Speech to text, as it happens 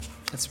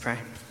Let's pray.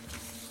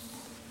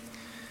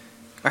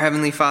 Our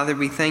Heavenly Father,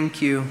 we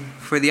thank you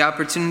for the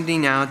opportunity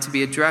now to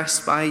be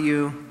addressed by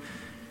you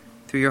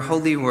through your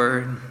holy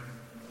word.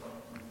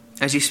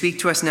 As you speak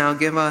to us now,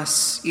 give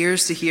us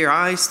ears to hear,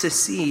 eyes to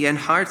see, and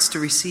hearts to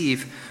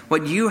receive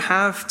what you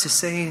have to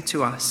say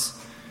to us.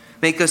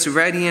 Make us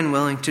ready and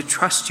willing to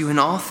trust you in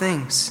all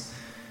things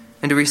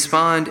and to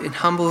respond in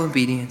humble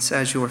obedience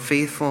as your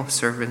faithful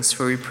servants.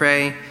 For we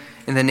pray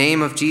in the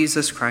name of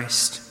Jesus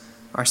Christ,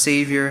 our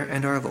Savior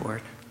and our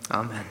Lord.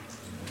 Amen.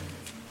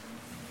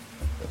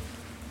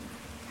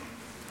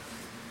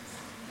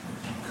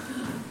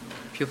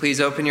 If you'll please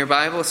open your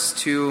Bibles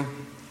to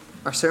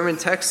our sermon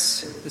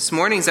text this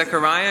morning,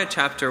 Zechariah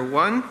chapter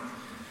 1,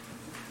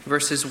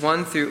 verses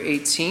 1 through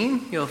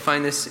 18. You'll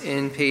find this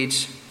in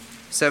page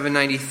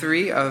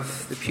 793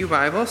 of the Pew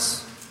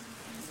Bibles.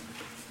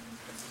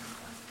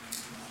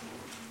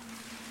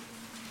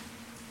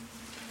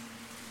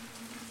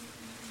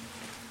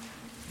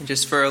 And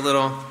just for a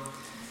little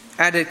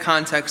added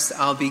context,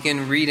 I'll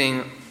begin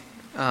reading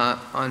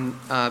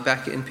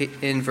back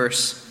in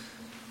verse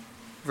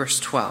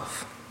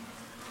 12.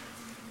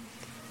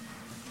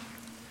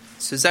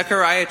 So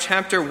Zechariah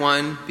chapter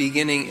 1,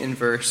 beginning in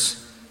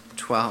verse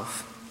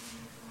 12.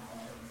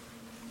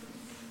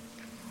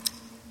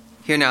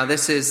 Here now,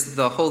 this is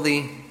the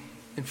holy,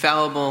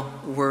 infallible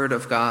word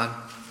of God.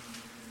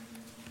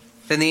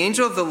 Then the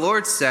angel of the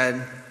Lord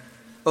said,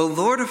 O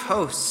Lord of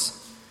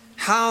hosts,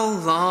 how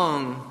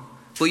long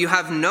will you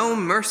have no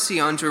mercy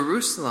on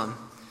Jerusalem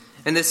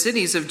and the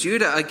cities of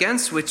Judah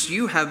against which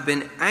you have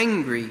been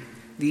angry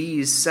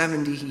these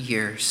 70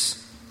 years?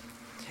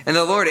 And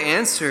the Lord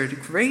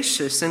answered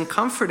gracious and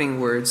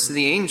comforting words to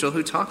the angel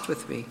who talked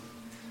with me.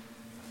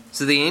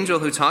 So the angel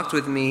who talked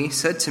with me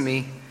said to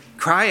me,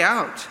 Cry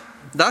out,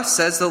 thus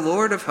says the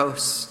Lord of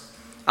hosts,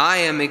 I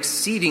am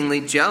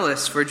exceedingly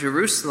jealous for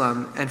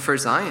Jerusalem and for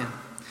Zion,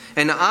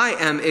 and I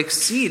am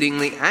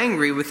exceedingly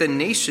angry with the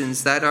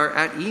nations that are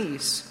at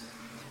ease.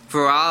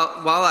 For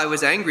while I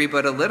was angry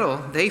but a little,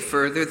 they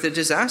furthered the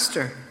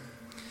disaster.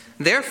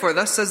 Therefore,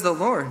 thus says the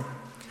Lord,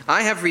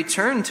 I have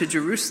returned to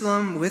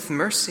Jerusalem with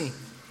mercy.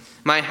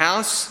 My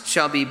house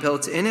shall be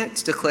built in it,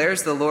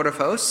 declares the Lord of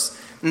hosts,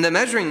 and the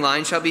measuring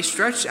line shall be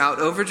stretched out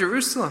over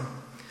Jerusalem.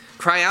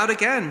 Cry out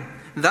again,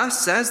 thus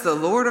says the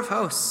Lord of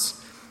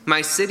hosts,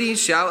 my cities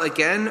shall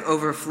again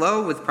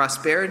overflow with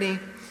prosperity,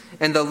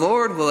 and the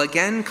Lord will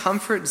again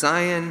comfort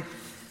Zion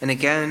and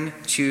again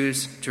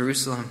choose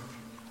Jerusalem.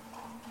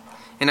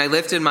 And I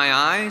lifted my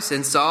eyes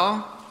and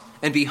saw,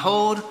 and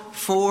behold,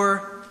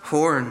 4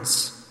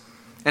 horns.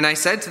 And I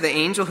said to the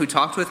angel who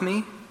talked with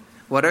me,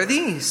 What are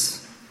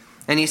these?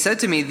 And he said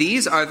to me,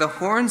 These are the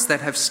horns that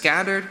have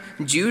scattered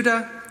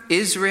Judah,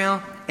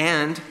 Israel,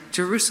 and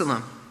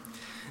Jerusalem.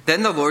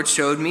 Then the Lord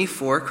showed me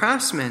 4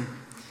 craftsmen.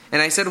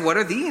 And I said, What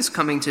are these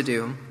coming to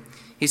do?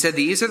 He said,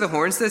 These are the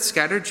horns that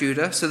scattered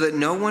Judah, so that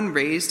no one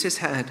raised his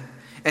head.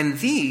 And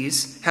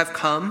these have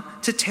come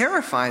to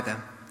terrify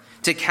them,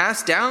 to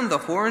cast down the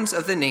horns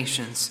of the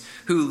nations,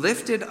 who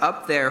lifted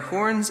up their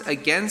horns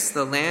against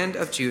the land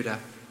of Judah,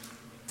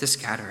 to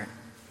scatter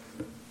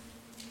it.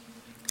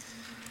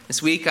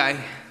 This week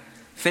I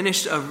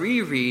finished a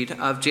reread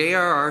of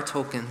J.R.R.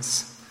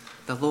 Tolkien's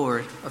The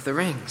Lord of the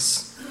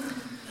Rings.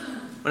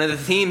 One of the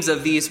themes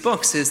of these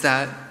books is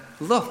that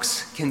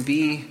looks can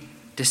be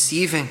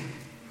deceiving.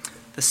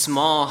 The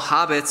small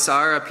hobbits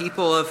are a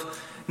people of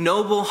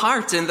noble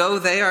heart, and though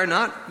they are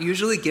not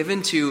usually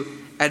given to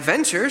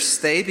adventures,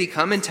 they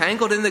become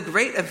entangled in the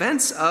great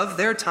events of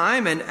their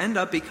time and end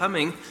up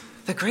becoming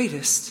the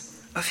greatest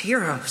of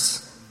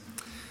heroes.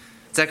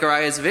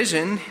 Zechariah's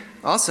vision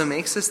also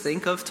makes us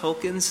think of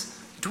Tolkien's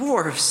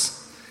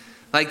dwarves.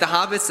 Like the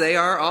hobbits, they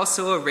are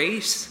also a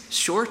race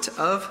short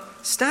of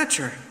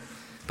stature,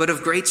 but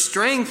of great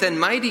strength and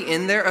mighty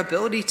in their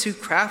ability to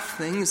craft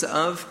things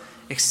of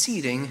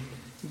exceeding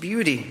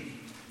beauty.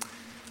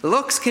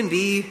 Looks can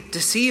be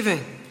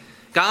deceiving.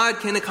 God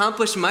can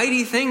accomplish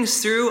mighty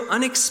things through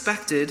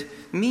unexpected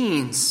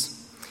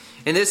means.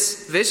 In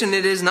this vision,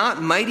 it is not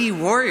mighty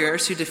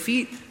warriors who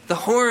defeat the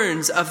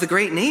horns of the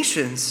great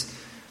nations,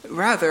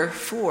 rather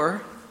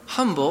 4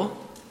 humble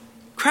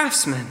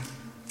craftsmen.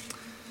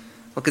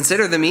 We'll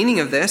consider the meaning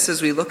of this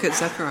as we look at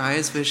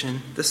Zechariah's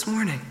vision this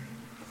morning.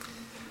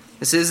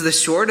 This is the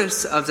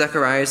shortest of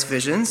Zechariah's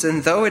visions,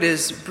 and though it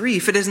is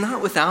brief, it is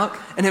not without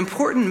an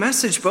important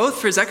message both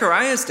for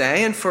Zechariah's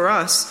day and for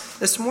us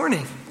this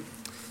morning.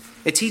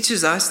 It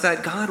teaches us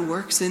that God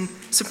works in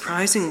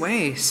surprising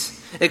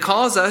ways. It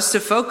calls us to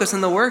focus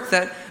on the work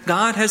that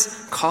God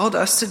has called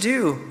us to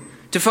do,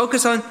 to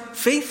focus on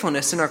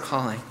faithfulness in our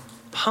calling,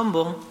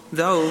 humble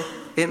though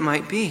it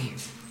might be.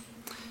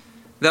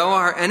 Though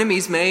our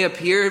enemies may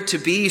appear to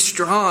be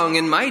strong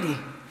and mighty,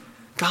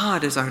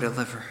 God is our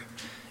deliverer,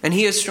 and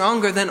he is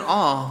stronger than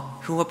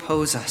all who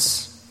oppose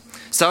us.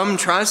 Some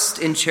trust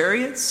in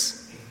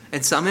chariots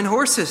and some in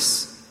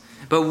horses,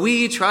 but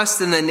we trust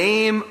in the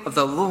name of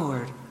the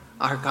Lord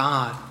our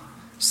God.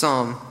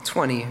 Psalm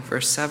 20,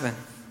 verse 7.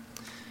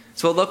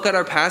 So we'll look at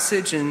our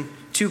passage in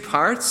 2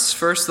 parts.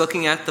 First,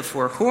 looking at the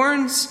 4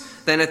 horns,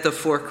 then at the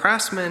 4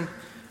 craftsmen,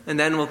 and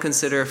then we'll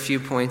consider a few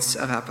points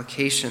of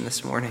application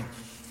this morning.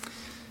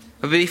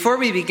 But before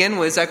we begin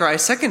with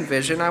Zechariah's second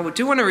vision, I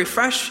do want to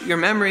refresh your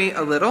memory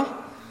a little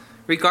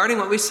regarding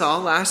what we saw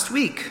last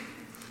week.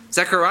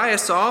 Zechariah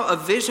saw a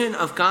vision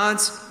of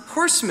God's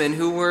horsemen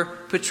who were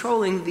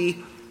patrolling the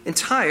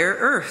entire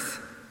earth.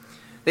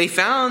 They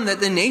found that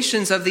the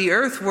nations of the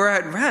earth were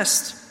at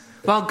rest,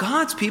 while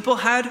God's people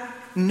had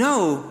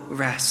no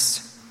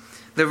rest.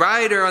 The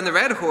rider on the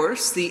red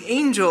horse, the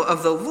angel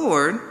of the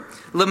Lord,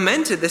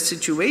 lamented the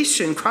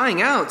situation,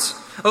 crying out,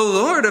 "O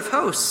Lord of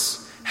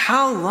hosts,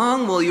 how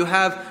long will you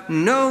have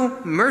no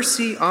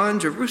mercy on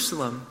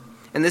Jerusalem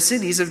and the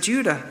cities of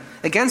Judah,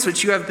 against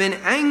which you have been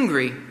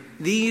angry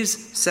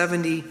these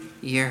 70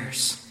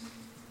 years?"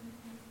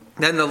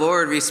 Then the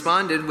Lord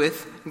responded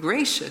with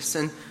gracious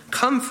and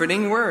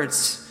comforting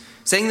words,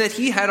 saying that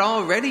he had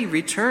already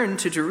returned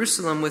to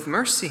Jerusalem with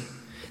mercy,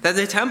 that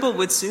the temple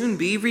would soon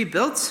be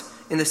rebuilt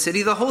in the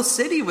city. The whole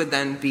city would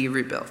then be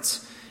rebuilt,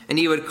 and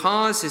he would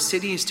cause his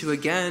cities to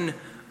again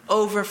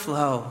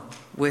overflow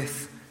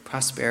with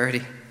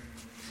prosperity.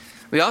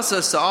 We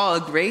also saw a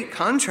great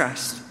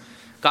contrast.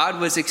 God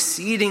was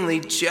exceedingly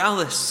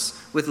jealous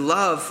with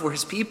love for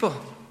his people,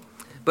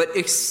 but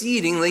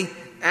exceedingly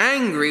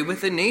angry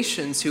with the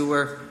nations who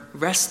were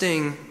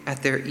resting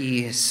at their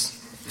ease.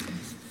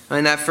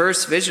 In that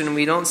first vision,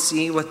 we don't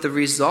see what the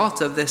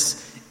result of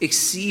this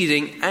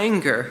exceeding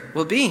anger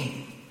will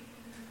be.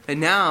 And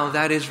now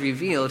that is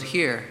revealed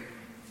here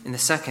in the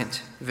second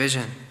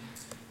vision.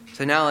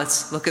 So now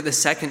let's look at the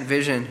second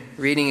vision,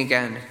 reading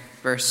again,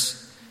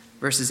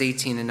 verses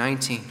 18 and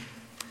 19.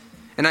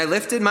 "And I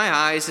lifted my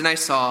eyes, and I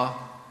saw,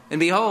 and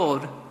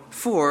behold,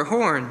 4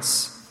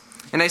 horns.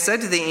 And I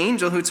said to the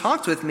angel who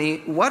talked with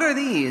me, 'What are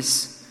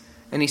these?'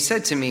 And he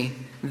said to me,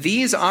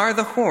 'These are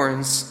the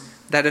horns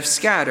that have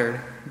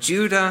scattered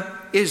Judah,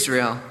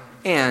 Israel,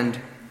 and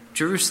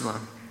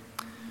Jerusalem.'"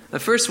 The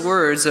first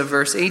words of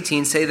verse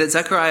 18 say that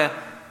Zechariah,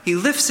 he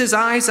lifts his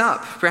eyes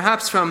up,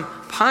 perhaps from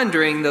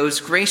pondering those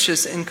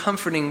gracious and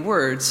comforting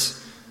words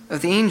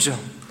of the angel.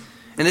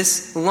 And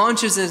this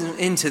launches him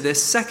into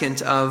this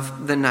second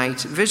of the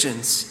night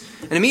visions.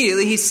 And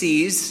immediately he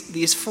sees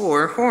these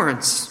 4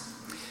 horns.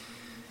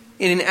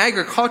 In an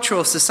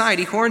agricultural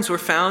society, horns were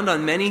found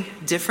on many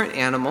different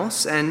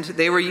animals, and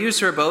they were used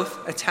for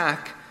both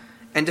attack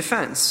and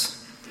defense.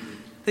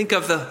 Think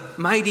of the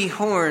mighty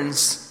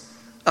horns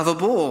of a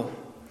bull,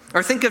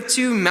 or think of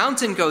 2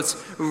 mountain goats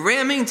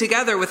ramming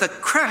together with a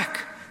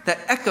crack that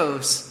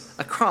echoes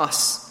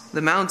across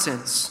the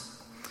mountains.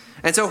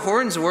 And so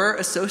horns were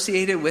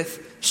associated with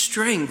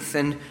strength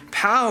and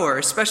power,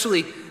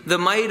 especially the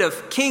might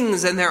of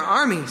kings and their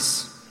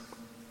armies.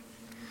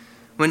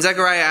 When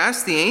Zechariah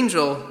asked the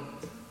angel,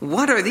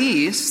 "What are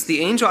these?"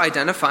 the angel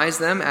identifies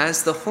them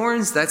as the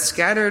horns that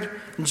scattered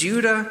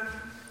Judah,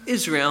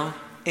 Israel,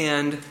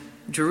 and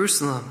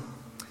Jerusalem.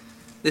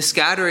 The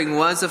scattering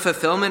was a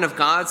fulfillment of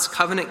God's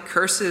covenant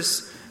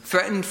curses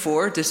threatened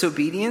for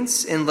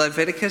disobedience in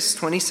Leviticus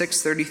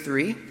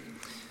 26:33,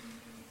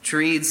 which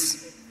reads,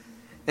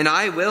 "And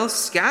I will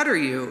scatter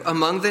you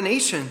among the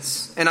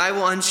nations, and I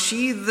will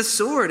unsheathe the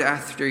sword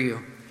after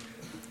you,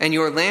 and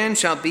your land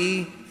shall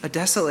be a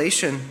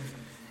desolation,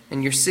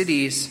 and your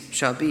cities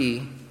shall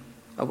be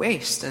a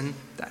waste." And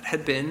that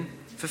had been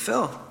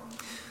fulfilled.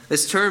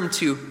 This term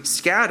to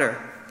scatter,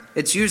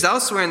 it's used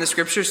elsewhere in the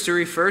scriptures to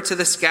refer to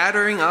the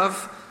scattering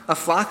of a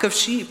flock of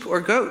sheep or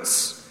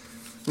goats.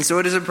 And so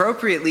it is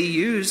appropriately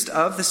used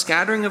of the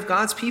scattering of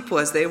God's people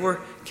as they were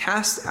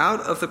cast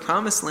out of the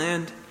promised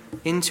land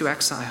into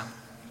exile.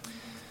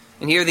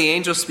 And here the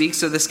angel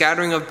speaks of the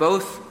scattering of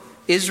both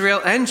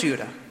Israel and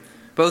Judah,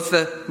 both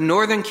the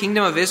northern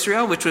kingdom of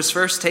Israel, which was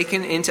first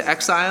taken into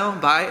exile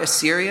by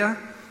Assyria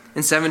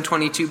in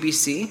 722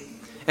 BC,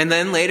 and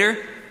then later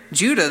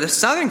Judah, the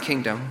southern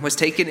kingdom, was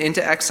taken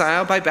into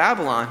exile by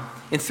Babylon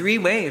in 3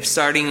 waves,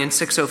 starting in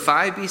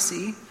 605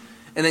 BC,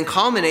 and then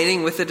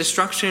culminating with the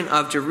destruction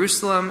of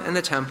Jerusalem and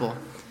the temple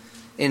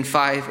in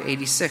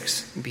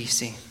 586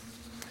 BC.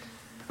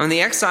 On the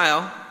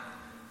exile,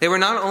 they were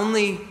not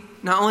only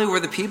were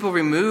the people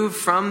removed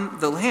from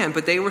the land,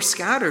 but they were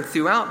scattered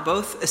throughout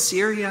both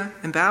Assyria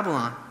and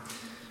Babylon,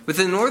 with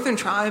the northern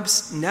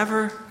tribes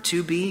never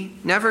to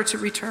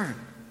return.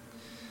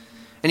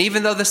 And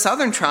even though the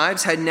southern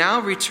tribes had now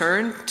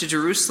returned to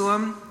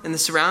Jerusalem and the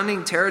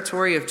surrounding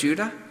territory of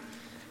Judah,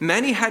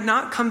 many had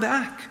not come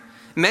back.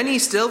 Many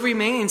still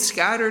remained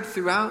scattered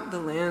throughout the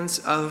lands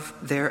of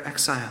their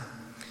exile.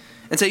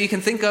 And so you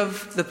can think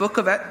of the book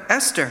of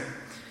Esther.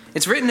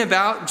 It's written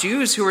about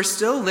Jews who were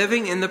still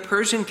living in the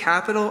Persian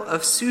capital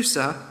of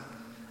Susa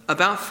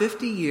about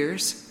 50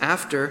 years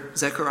after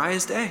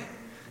Zechariah's day.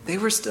 They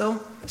were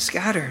still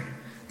scattered.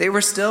 They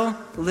were still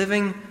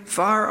living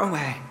far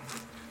away.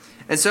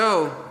 And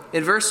so,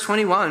 in verse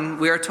 21,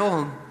 we are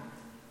told,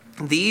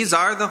 "These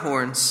are the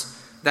horns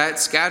that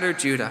scattered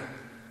Judah,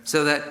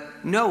 so that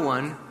no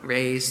one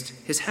raised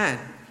his head."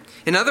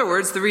 In other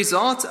words, the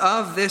result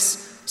of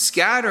this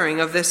scattering,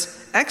 of this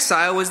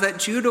exile, was that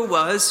Judah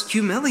was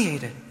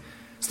humiliated.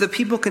 So the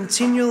people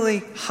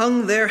continually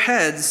hung their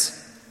heads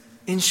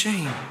in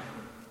shame.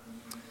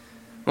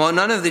 While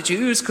none of the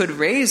Jews could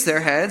raise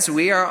their heads,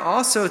 we are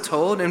also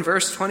told in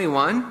verse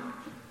 21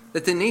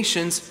 that the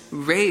nations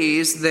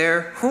raise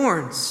their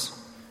horns.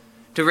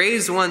 To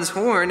raise one's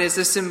horn is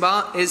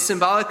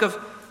symbolic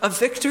of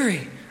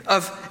victory,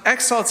 of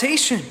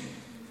exaltation.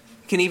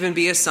 It can even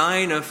be a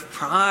sign of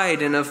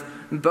pride and of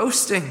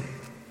boasting.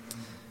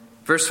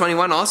 Verse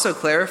 21 also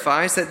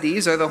clarifies that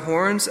these are the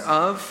horns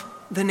of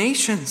the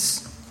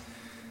nations.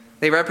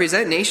 They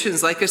represent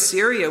nations like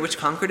Assyria, which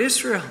conquered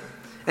Israel,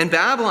 and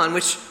Babylon,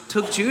 which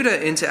took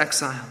Judah into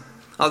exile,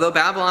 although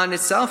Babylon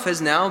itself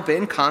has now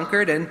been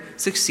conquered and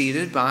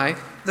succeeded by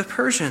the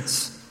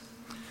Persians.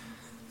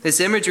 This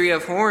imagery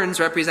of horns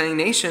representing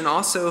nation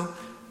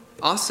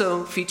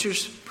also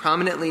features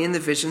prominently in the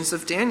visions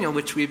of Daniel,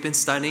 which we've been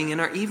studying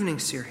in our evening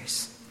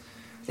series.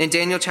 In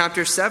Daniel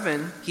chapter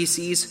 7, he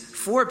sees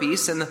 4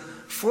 beasts, and the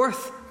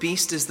 4th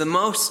beast is the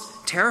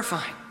most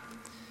terrifying.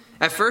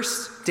 At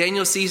first,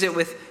 Daniel sees it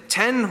with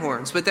 10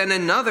 horns, but then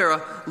another,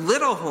 a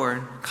little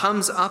horn,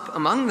 comes up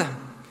among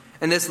them.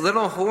 And this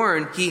little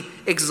horn, he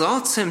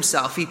exalts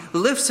himself, he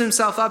lifts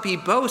himself up, he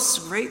boasts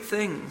great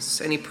things,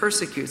 and he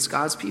persecutes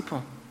God's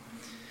people.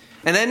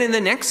 And then in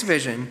the next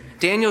vision,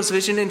 Daniel's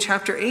vision in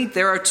chapter 8,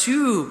 there are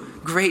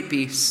 2 great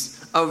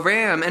beasts, a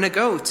ram and a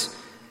goat,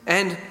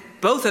 and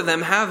both of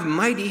them have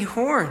mighty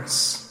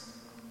horns.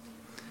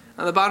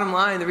 Now, the bottom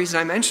line, the reason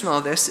I mention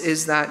all this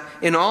is that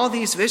in all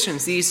these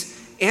visions, these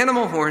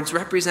animal horns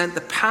represent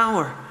the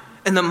power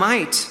and the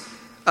might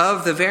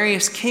of the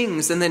various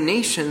kings and the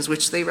nations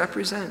which they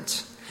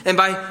represent. And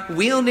by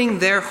wielding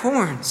their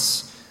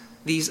horns,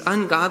 these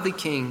ungodly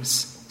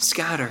kings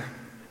scatter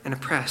and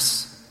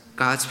oppress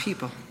God's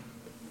people.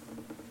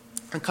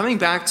 And coming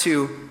back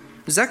to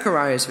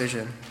Zechariah's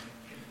vision,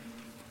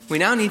 we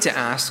now need to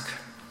ask,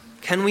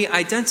 can we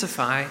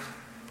identify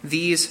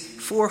these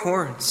 4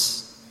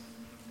 horns?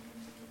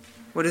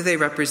 What do they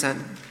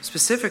represent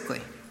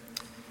specifically?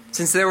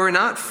 Since there were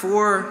not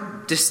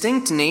 4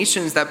 distinct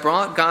nations that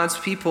brought God's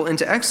people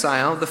into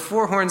exile, the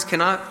 4 horns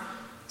cannot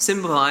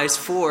symbolize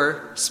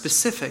 4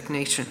 specific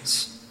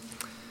nations.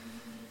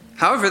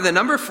 However, the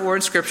number 4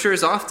 in Scripture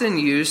is often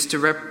used to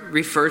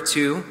refer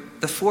to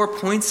the 4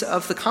 points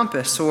of the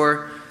compass,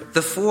 or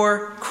the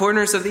 4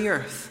 corners of the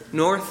earth,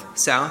 north,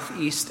 south,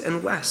 east,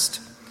 and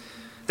west.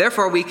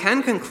 Therefore, we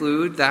can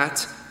conclude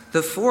that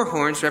the 4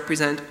 horns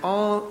represent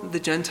all the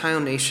Gentile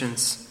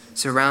nations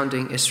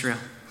surrounding Israel.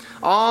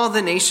 All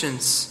the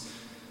nations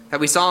that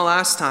we saw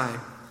last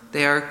time,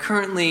 they are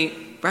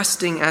currently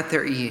resting at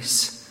their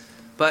ease.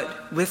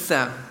 But with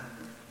them,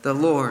 the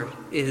Lord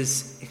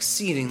is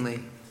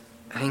exceedingly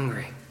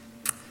angry.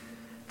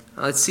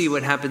 Now let's see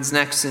what happens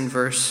next in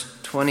verse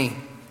 20.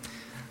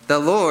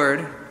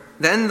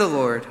 Then the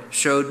Lord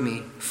showed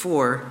me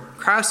 4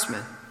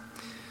 craftsmen.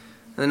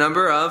 The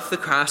number of the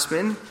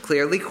craftsmen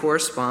clearly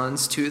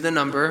corresponds to the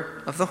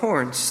number of the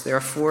horns. There are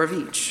 4 of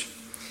each.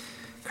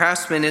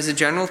 Craftsman is a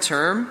general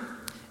term.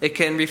 It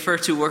can refer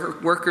to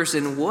workers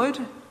in wood,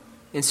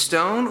 in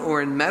stone,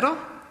 or in metal.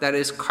 That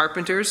is,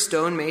 carpenters,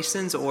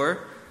 stonemasons,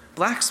 or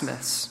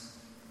blacksmiths.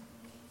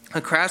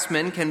 A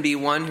craftsman can be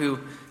one who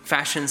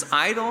fashions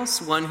idols,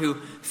 one who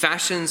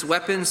fashions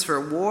weapons for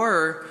war,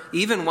 or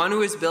even one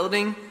who is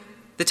building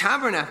the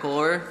tabernacle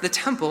or the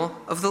temple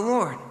of the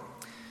Lord.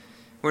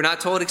 We're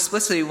not told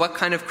explicitly what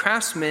kind of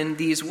craftsmen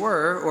these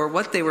were or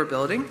what they were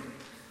building.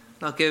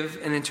 I'll give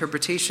an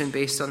interpretation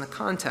based on the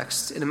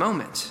context in a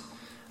moment.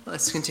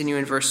 Let's continue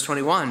in verse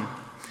 21.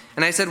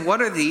 And I said,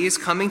 what are these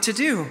coming to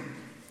do?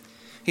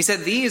 He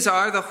said, these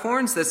are the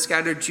horns that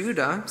scattered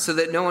Judah so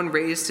that no one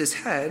raised his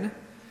head.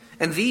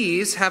 And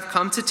these have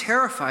come to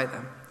terrify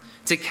them,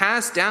 to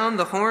cast down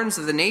the horns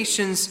of the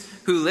nations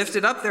who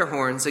lifted up their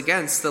horns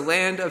against the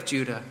land of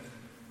Judah,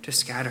 to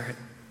scatter it.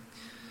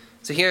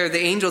 So here the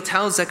angel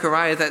tells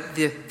Zechariah that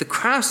the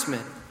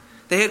craftsmen,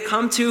 they had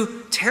come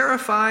to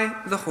terrify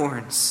the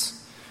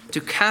horns,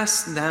 to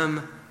cast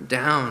them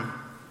down.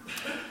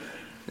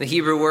 The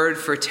Hebrew word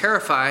for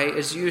terrify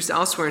is used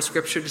elsewhere in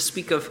Scripture to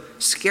speak of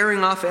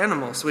scaring off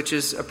animals, which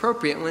is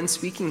appropriate when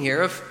speaking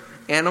here of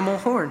animal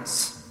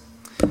horns.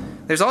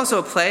 There's also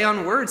a play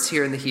on words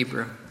here in the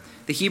Hebrew.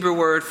 The Hebrew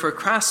word for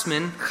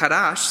craftsman,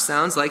 charash,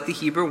 sounds like the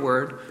Hebrew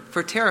word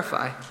for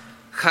terrify,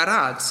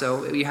 charad.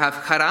 So you have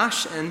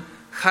charash and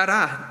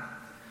charad,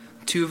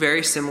 2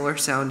 very similar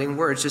sounding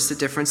words, just a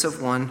difference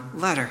of 1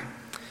 letter.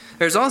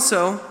 There's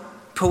also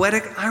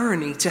poetic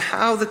irony to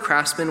how the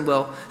craftsman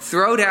will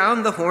throw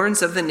down the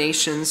horns of the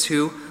nations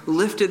who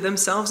lifted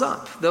themselves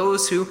up.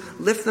 Those who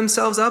lift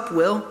themselves up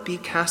will be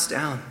cast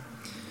down.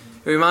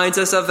 It reminds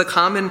us of the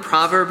common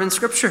proverb in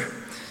Scripture.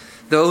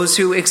 Those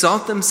who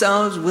exalt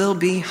themselves will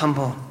be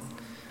humble.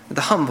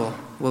 The humble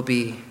will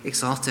be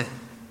exalted.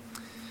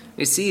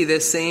 We see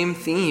this same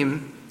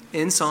theme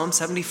in Psalm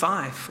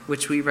 75,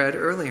 which we read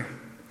earlier.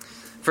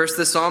 First,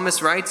 the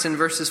psalmist writes in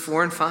verses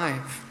 4 and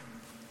 5,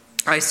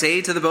 I say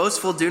to the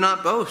boastful, do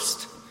not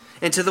boast,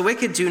 and to the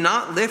wicked, do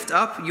not lift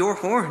up your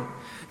horn.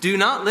 Do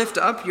not lift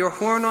up your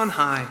horn on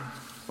high,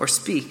 or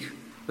speak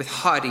with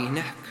haughty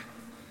neck.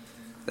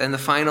 Then the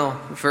final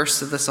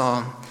verse of the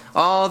psalm,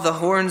 all the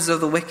horns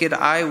of the wicked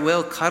I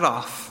will cut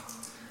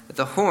off, but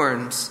the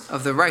horns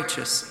of the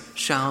righteous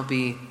shall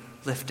be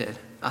lifted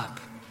up.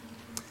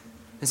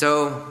 And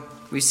so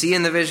we see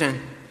in the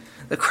vision,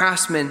 the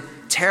craftsmen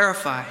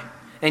terrify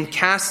and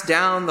cast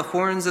down the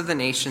horns of the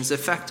nations,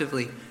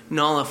 effectively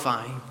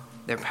nullifying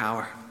their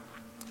power.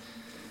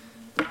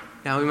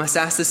 Now we must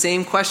ask the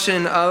same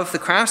question of the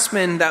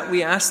craftsmen that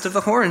we asked of the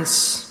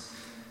horns.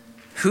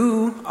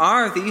 Who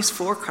are these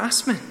four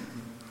craftsmen?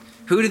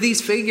 Who do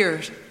these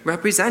figures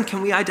represent?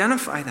 Can we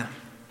identify them?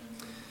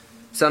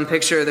 Some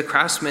picture the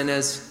craftsmen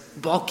as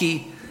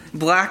bulky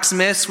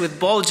blacksmiths with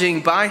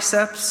bulging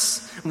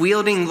biceps,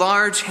 wielding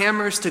large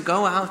hammers to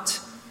go out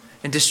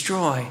and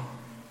destroy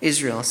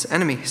Israel's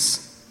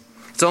enemies.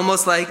 It's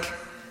almost like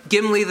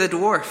Gimli the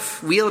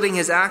dwarf, wielding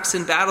his axe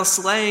in battle,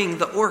 slaying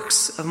the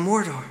orcs of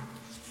Mordor.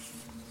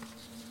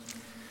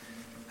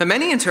 But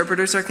many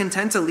interpreters are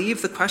content to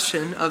leave the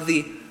question of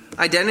the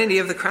identity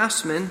of the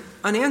craftsman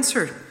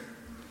unanswered,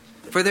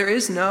 for there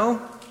is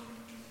no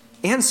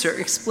answer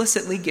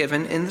explicitly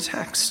given in the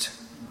text.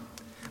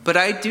 But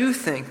I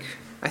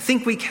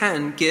think we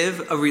can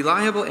give a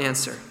reliable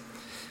answer,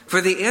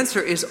 for the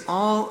answer is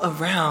all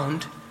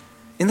around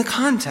in the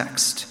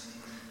context.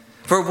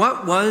 For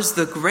what was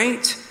the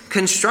great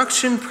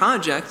construction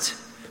project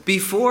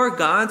before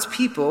God's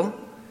people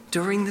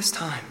during this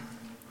time?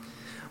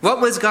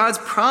 What was God's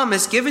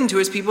promise given to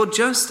his people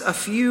just a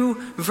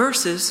few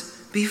verses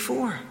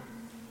before?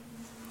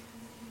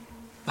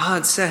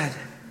 God said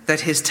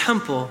that his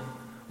temple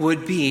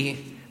would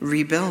be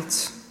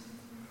rebuilt.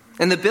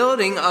 And the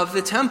building of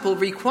the temple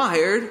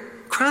required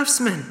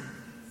craftsmen.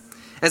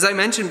 As I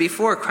mentioned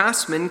before,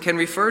 craftsmen can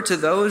refer to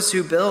those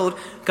who build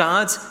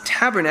God's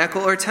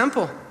tabernacle or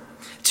temple.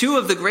 Two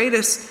of the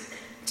greatest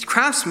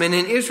craftsmen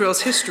in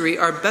Israel's history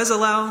are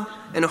Bezalel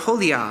and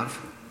Aholiab,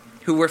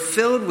 who were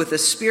filled with the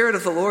Spirit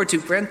of the Lord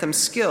to grant them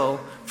skill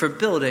for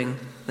building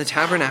the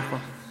tabernacle.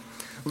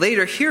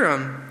 Later,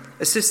 Hiram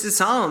assisted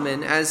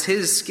Solomon as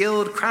his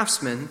skilled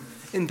craftsman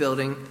in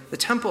building the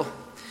temple.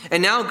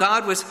 And now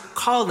God was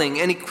calling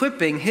and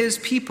equipping his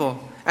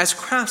people as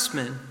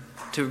craftsmen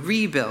to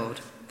rebuild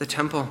the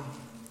temple.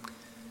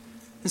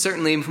 And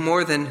certainly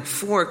more than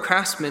 4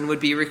 craftsmen would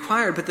be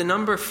required, but the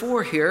number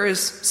 4 here is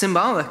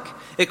symbolic.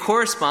 It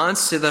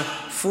corresponds to the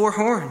 4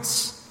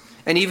 horns.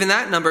 And even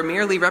that number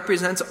merely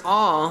represents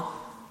all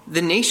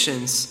the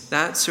nations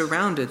that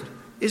surrounded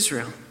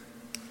Israel.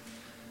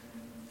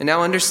 And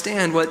now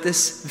understand what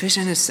this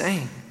vision is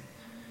saying.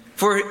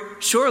 For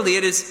surely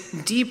it is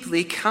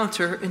deeply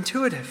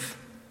counterintuitive.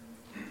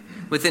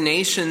 With the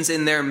nations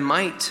in their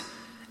might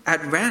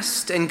at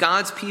rest and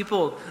God's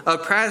people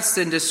oppressed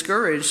and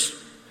discouraged,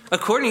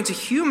 according to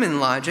human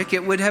logic,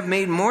 it would have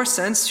made more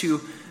sense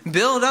to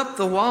build up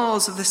the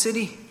walls of the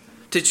city,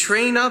 to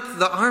train up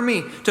the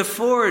army, to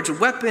forge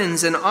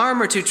weapons and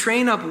armor, to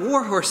train up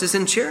war horses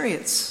and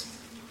chariots.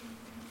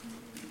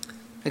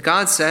 But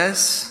God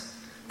says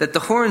that the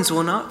horns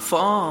will not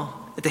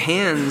fall at the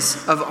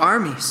hands of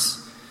armies,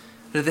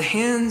 but at the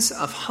hands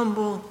of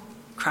humble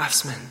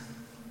craftsmen.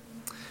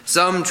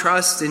 Some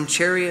trust in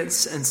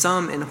chariots and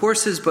some in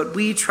horses, but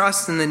we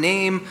trust in the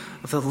name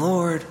of the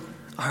Lord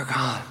our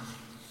God.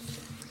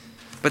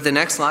 But the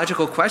next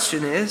logical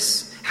question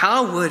is,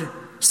 how would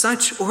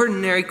such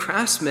ordinary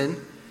craftsmen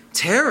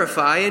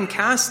terrify and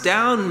cast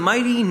down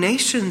mighty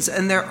nations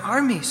and their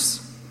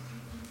armies?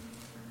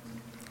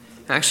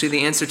 Actually,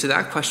 the answer to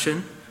that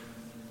question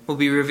will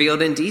be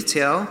revealed in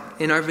detail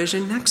in our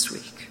vision next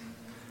week.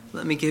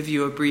 Let me give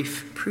you a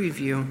brief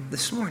preview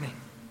this morning.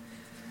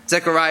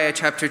 Zechariah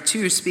chapter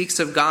 2 speaks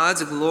of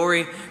God's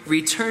glory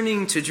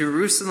returning to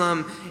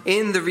Jerusalem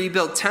in the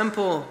rebuilt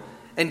temple,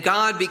 and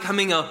God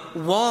becoming a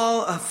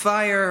wall of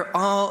fire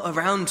all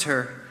around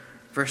her.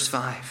 Verse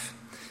 5.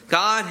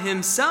 God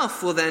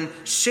himself will then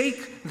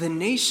shake the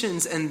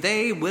nations, and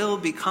they will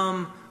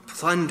become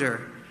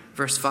plunder.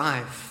 Verse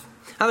 5.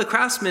 Now the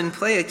craftsmen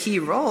play a key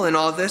role in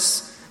all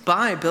this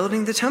by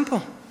building the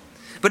temple.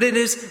 But it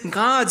is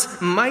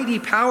God's mighty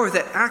power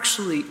that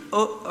actually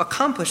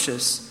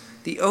accomplishes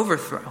the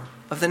overthrow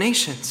of the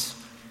nations.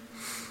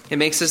 It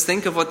makes us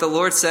think of what the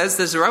Lord says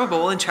to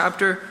Zerubbabel in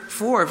chapter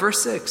 4,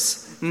 verse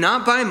 6.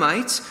 Not by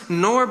might,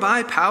 nor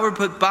by power,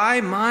 but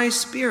by my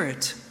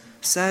Spirit,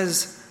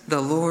 says the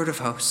Lord of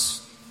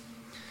hosts.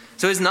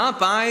 So it's not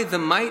by the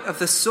might of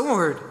the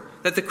sword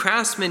that the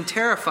craftsmen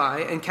terrify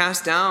and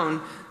cast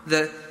down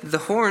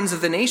the horns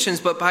of the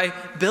nations, but by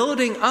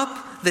building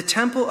up the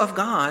temple of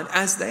God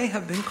as they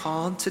have been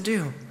called to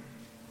do.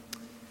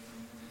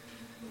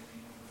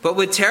 What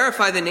would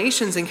terrify the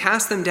nations and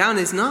cast them down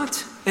is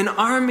not an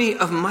army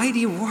of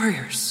mighty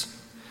warriors,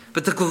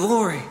 but the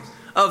glory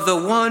of the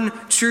one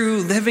true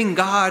living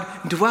God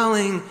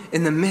dwelling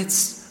in the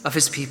midst of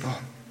his people.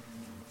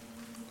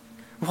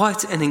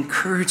 What an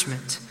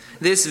encouragement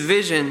this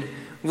vision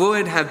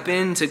would have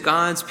been to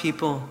God's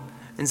people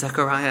in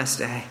Zechariah's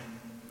day.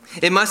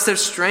 It must have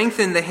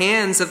strengthened the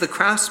hands of the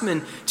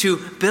craftsmen to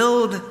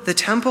build the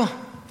temple,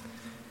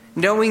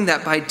 knowing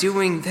that by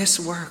doing this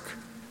work,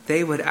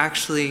 they would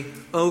actually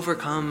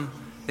overcome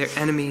their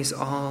enemies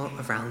all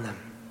around them.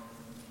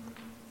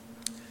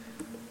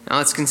 Now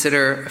let's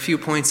consider a few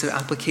points of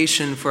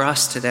application for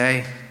us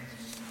today.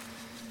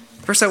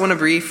 First, I want to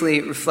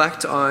briefly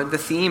reflect on the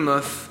theme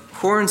of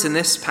horns in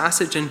this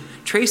passage and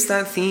trace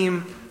that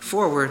theme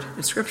forward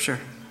in Scripture.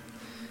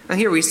 Now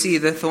here we see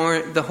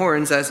the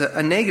horns as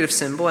a negative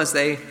symbol, as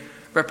they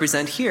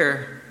represent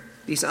here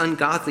these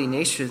ungodly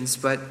nations,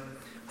 but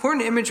horn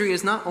imagery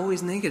is not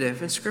always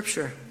negative in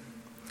Scripture.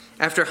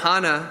 After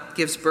Hannah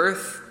gives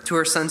birth to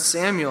her son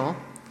Samuel,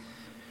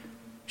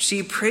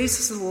 she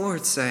praises the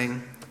Lord,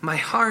 saying, "My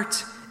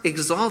heart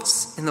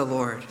exalts in the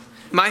Lord.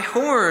 My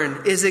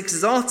horn is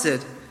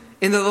exalted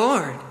in the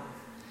Lord.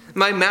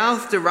 My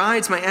mouth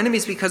derides my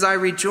enemies because I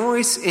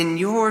rejoice in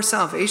your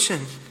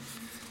salvation."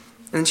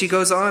 And she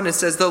goes on and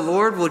says, "The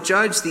Lord will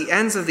judge the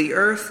ends of the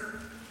earth.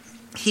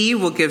 He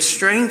will give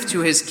strength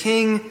to his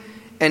king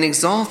and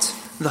exalt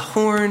the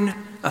horn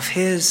of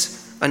his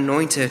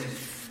anointed."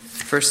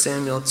 1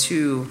 Samuel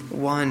 2,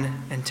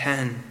 1 and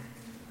 10.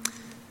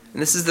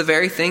 And this is the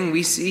very thing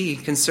we see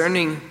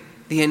concerning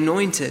the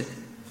anointed,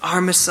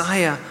 our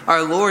Messiah,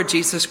 our Lord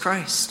Jesus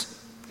Christ.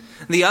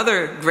 The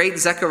other great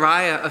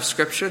Zechariah of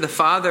Scripture, the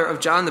father of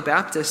John the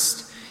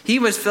Baptist, he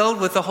was filled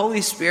with the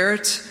Holy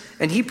Spirit,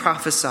 and he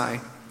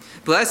prophesied,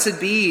 "Blessed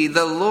be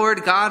the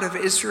Lord God of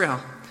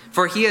Israel,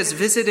 for he has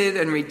visited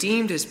and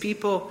redeemed his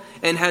people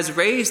and has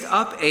raised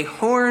up a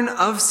horn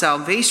of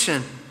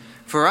salvation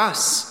for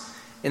us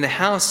in the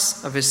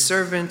house of his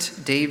servant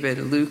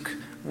David." Luke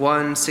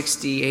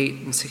 1:68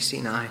 and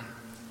 69.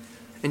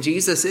 And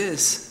Jesus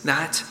is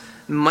that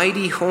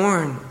mighty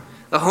horn,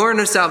 the horn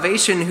of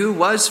salvation, who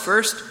was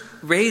first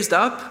raised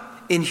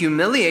up in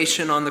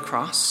humiliation on the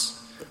cross,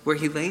 where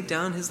he laid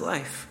down his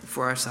life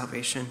for our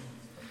salvation.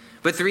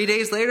 But 3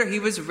 days later, he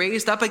was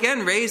raised up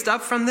again, raised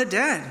up from the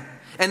dead,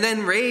 and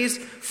then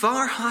raised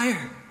far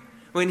higher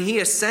when he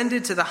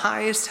ascended to the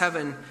highest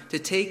heaven to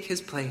take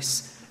his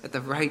place at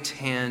the right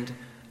hand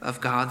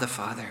of God the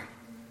Father.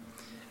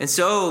 And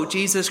so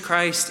Jesus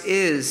Christ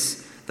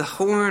is the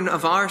horn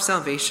of our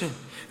salvation,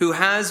 who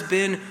has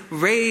been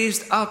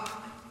raised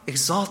up,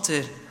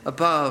 exalted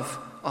above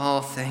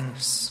all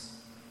things.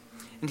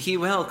 And he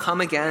will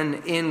come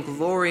again in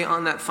glory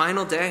on that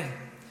final day,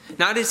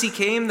 not as he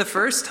came the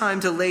first time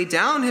to lay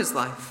down his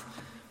life,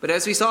 but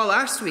as we saw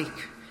last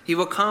week, he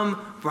will come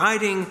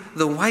riding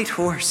the white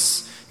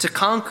horse to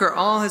conquer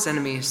all his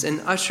enemies and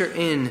usher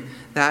in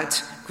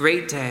that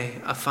great day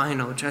of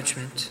final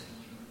judgment.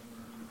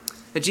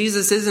 But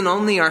Jesus isn't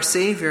only our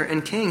Savior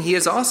and King, he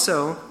is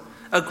also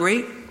a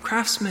great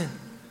craftsman,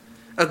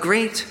 a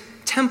great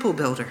temple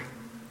builder.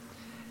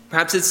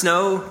 Perhaps it's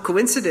no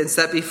coincidence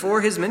that before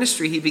his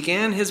ministry, he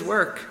began his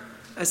work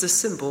as a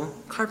simple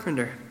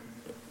carpenter.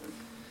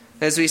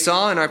 As we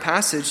saw in our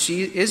passage,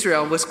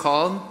 Israel was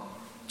called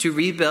to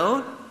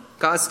rebuild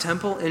God's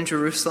temple in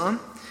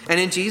Jerusalem. And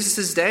in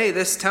Jesus' day,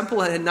 this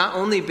temple had not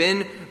only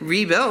been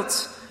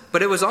rebuilt,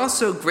 but it was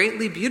also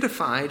greatly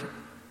beautified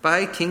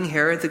by King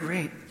Herod the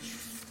Great.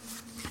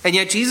 And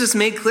yet Jesus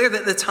made clear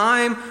that the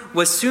time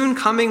was soon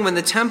coming when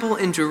the temple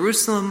in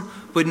Jerusalem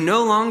would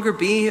no longer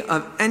be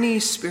of any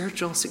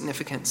spiritual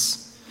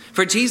significance.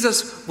 For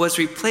Jesus was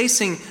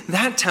replacing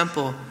that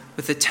temple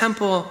with the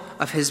temple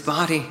of his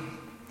body.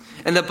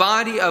 And the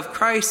body of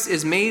Christ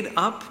is made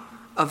up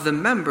of the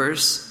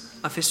members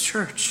of his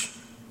church.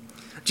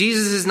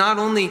 Jesus is not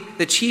only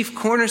the chief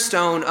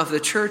cornerstone of the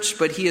church,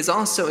 but he is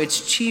also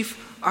its chief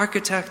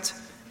architect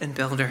and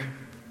builder.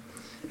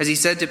 As he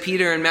said to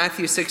Peter in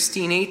Matthew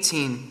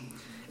 16:18,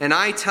 "And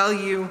I tell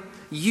you,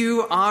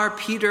 you are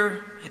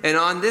Peter, and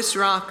on this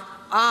rock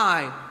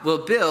I will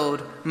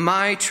build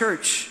my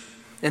church,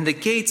 and the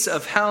gates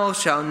of hell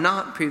shall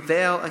not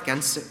prevail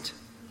against it."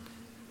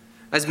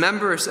 As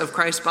members of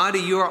Christ's body,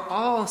 you are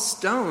all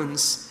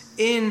stones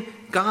in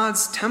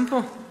God's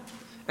temple.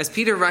 As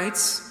Peter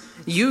writes,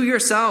 "You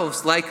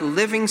yourselves, like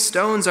living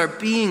stones, are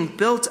being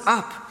built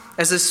up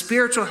as a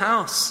spiritual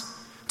house,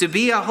 to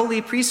be a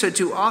holy priesthood,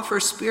 to offer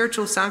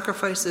spiritual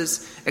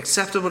sacrifices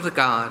acceptable to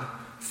God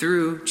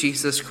through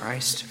Jesus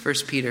Christ."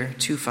 1 Peter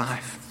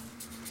 2:5.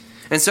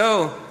 And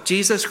so,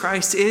 Jesus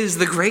Christ is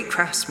the great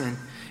craftsman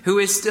who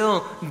is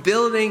still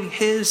building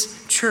his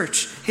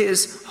church,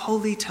 his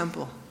holy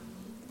temple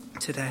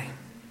today.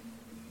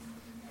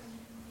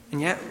 And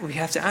yet we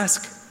have to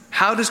ask,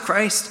 how does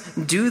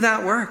Christ do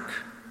that work?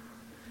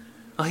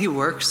 Well, he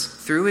works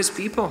through his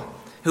people,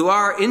 who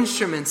are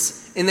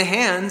instruments in the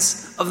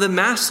hands of the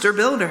master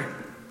builder.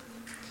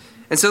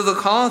 And so the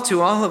call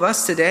to all of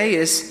us today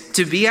is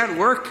to be at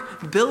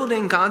work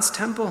building God's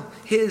temple,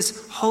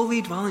 his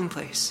holy dwelling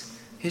place,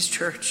 his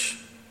church.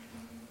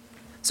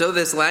 So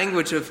this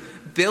language of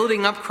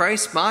building up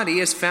Christ's body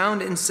is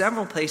found in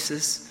several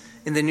places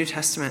in the New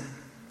Testament.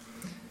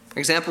 For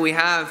example, we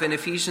have in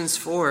Ephesians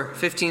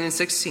 4:15 and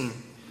 16,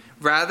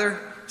 "Rather,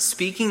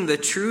 speaking the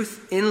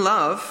truth in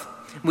love,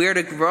 we are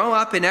to grow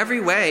up in every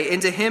way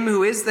into him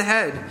who is the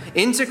head,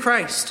 into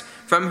Christ,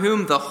 from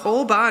whom the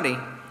whole body,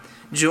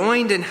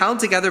 joined and held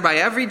together by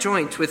every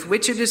joint with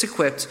which it is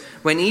equipped,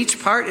 when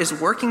each part is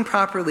working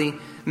properly,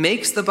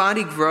 makes the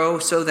body grow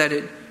so that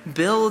it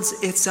builds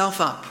itself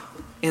up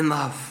in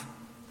love.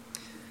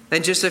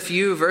 Then just a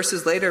few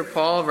verses later,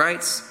 Paul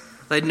writes,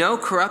 "Let no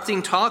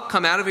corrupting talk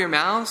come out of your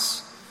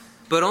mouths,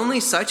 but only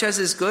such as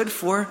is good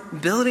for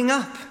building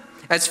up,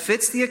 as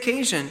fits the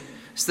occasion,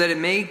 so that it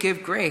may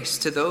give grace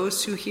to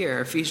those who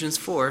hear." Ephesians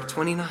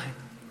 4:29.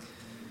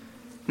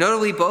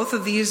 Notably, both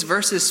of these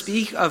verses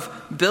speak of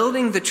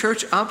building the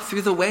church up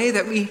through the way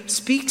that we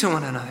speak to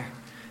one another,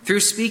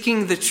 through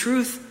speaking the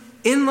truth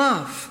in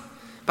love,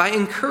 by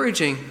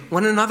encouraging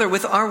one another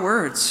with our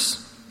words.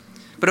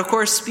 But of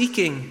course,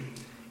 speaking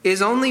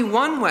is only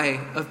one way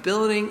of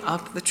building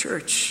up the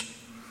church.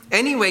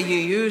 Any way you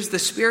use the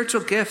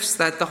spiritual gifts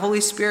that the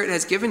Holy Spirit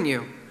has given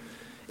you,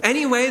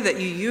 any way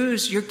that you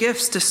use your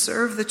gifts to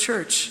serve the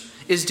church,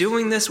 is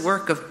doing this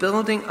work of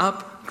building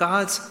up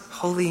God's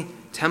holy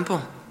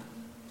temple.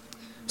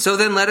 So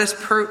then let us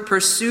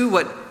pursue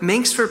what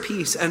makes for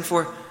peace and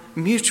for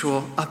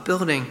mutual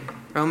upbuilding.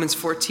 Romans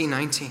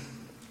 14:19.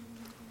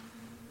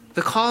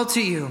 The call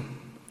to you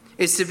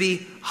is to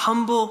be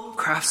humble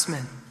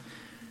craftsmen,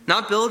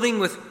 not building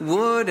with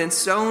wood and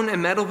stone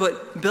and metal,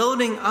 but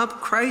building up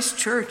Christ's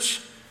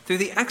church through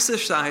the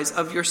exercise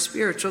of your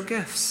spiritual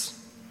gifts.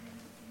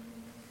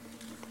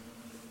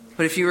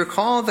 But if you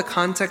recall the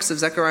context of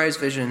Zechariah's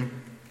vision,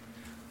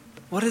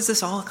 what does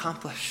this all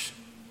accomplish?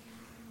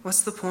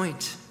 What's the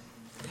point?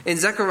 In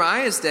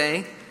Zechariah's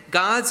day,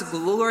 God's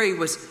glory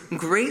was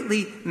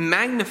greatly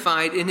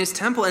magnified in his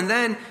temple, and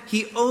then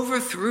he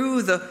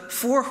overthrew the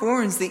four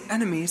horns, the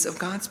enemies of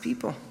God's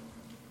people.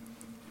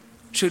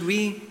 Should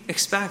we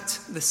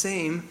expect the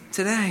same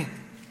today?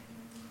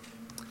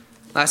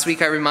 Last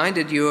week I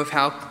reminded you of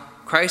how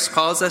Christ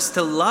calls us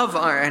to love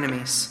our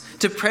enemies,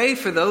 to pray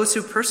for those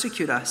who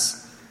persecute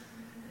us,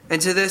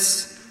 and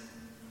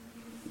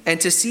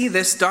to see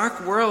this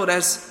dark world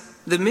as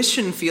the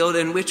mission field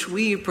in which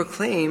we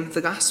proclaim the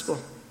gospel.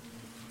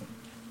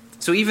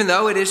 So even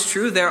though it is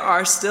true there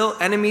are still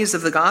enemies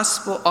of the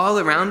gospel all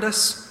around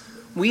us,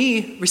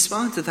 we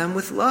respond to them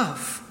with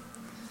love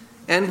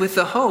and with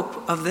the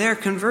hope of their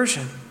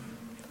conversion.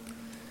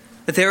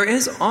 But there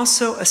is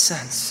also a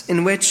sense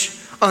in which,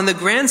 on the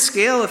grand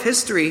scale of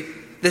history,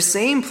 the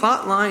same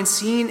plot line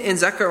seen in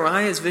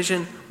Zechariah's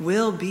vision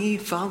will be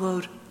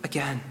followed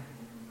again.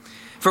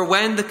 For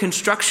when the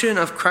construction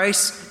of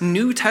Christ's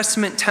New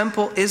Testament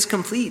temple is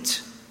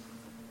complete,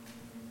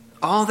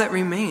 all that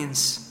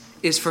remains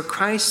is for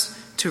Christ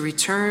to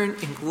return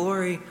in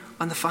glory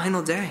on the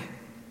final day.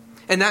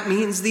 And that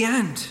means the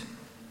end.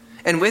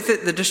 And with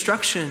it, the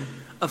destruction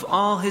of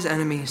all his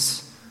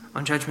enemies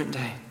on Judgment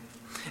Day.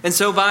 And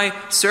so by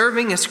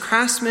serving as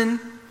craftsmen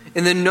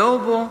in the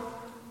noble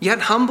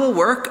yet humble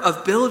work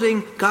of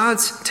building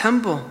God's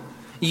temple,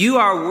 you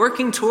are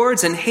working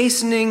towards and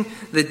hastening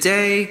the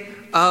day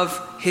of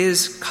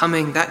his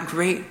coming, that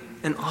great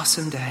and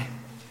awesome day.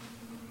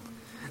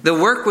 The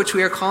work which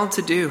we are called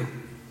to do,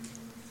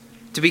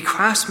 to be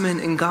craftsmen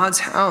in God's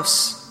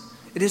house,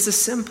 it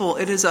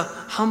is a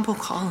humble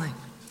calling.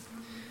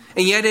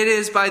 And yet it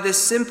is by this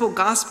simple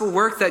gospel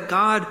work that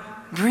God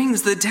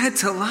brings the dead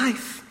to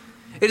life.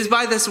 It is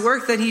by this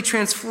work that he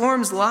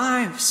transforms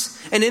lives.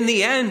 And in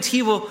the end,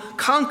 he will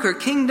conquer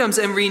kingdoms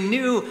and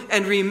renew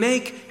and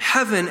remake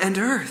heaven and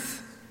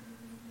earth.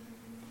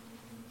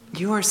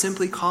 You are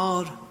simply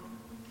called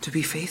to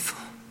be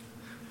faithful,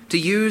 to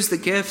use the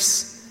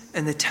gifts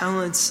and the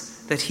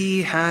talents that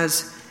he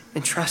has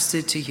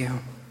entrusted to you.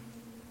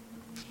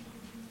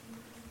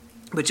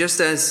 But just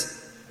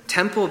as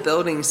temple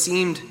building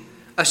seemed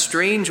a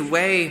strange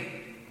way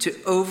to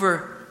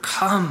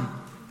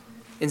overcome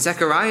in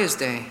Zechariah's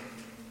day,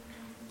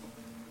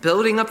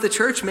 building up the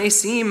church may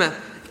seem a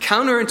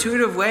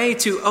counterintuitive way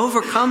to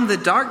overcome the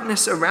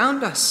darkness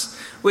around us,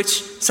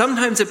 which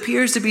sometimes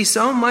appears to be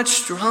so much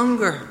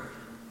stronger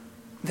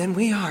than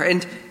we are,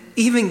 and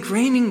even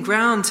gaining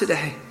ground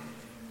today.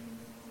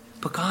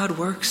 But God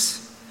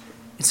works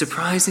in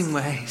surprising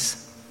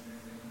ways.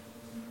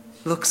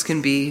 Looks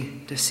can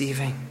be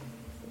deceiving.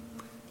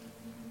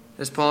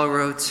 As Paul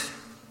wrote,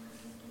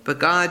 "But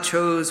God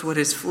chose what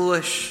is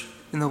foolish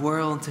in the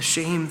world to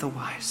shame the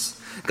wise.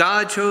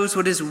 God chose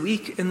what is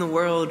weak in the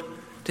world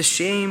to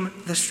shame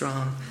the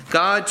strong.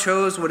 God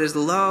chose what is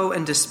low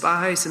and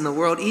despised in the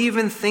world,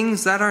 even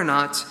things that are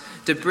not,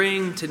 to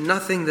bring to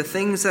nothing the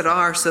things that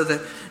are, so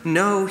that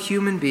no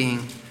human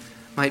being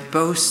might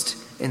boast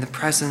in the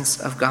presence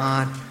of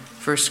God."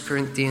 1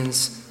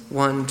 Corinthians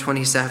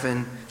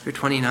 1:27 through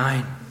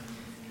 29.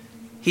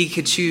 He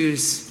could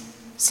choose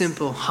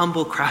simple,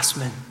 humble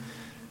craftsmen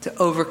to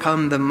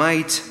overcome the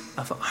might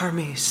of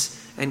armies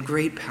and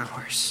great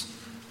powers.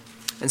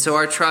 And so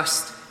our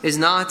trust is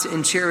not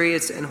in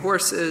chariots and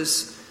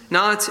horses,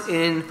 not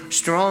in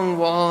strong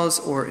walls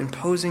or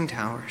imposing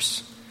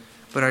towers,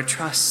 but our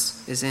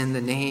trust is in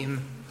the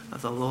name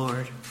of the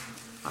Lord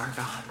our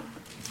God.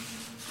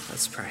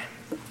 Let's pray.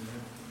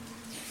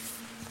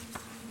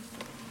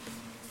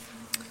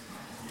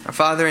 Our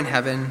Father in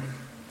heaven,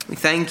 we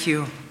thank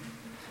you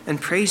and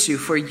praise you,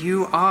 for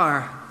you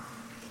are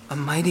a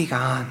mighty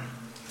God.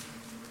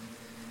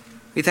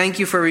 We thank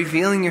you for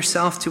revealing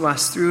yourself to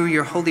us through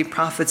your holy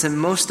prophets, and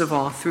most of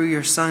all through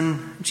your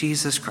Son,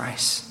 Jesus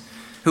Christ,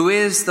 who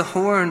is the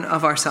horn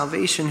of our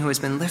salvation, who has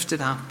been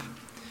lifted up,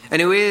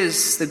 and who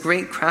is the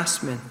great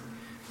craftsman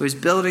who is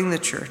building the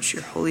church,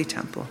 your holy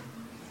temple.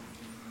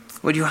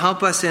 Would you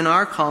help us in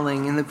our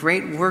calling in the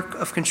great work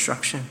of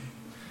construction,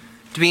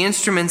 to be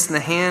instruments in the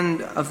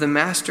hand of the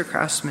master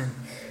craftsman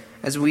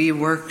as we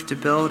work to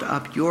build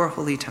up your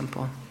holy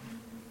temple.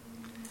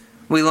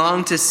 We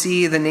long to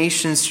see the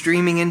nations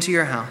streaming into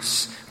your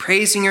house,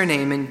 praising your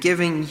name and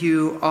giving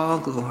you all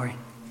glory.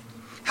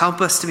 Help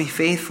us to be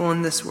faithful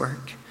in this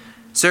work,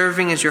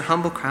 serving as your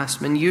humble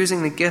craftsmen,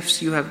 using the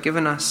gifts you have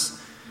given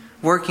us,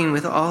 working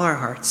with all our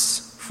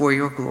hearts for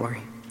your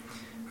glory.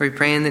 We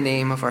pray in the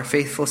name of our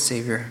faithful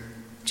Savior,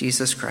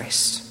 Jesus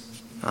Christ.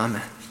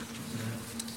 Amen.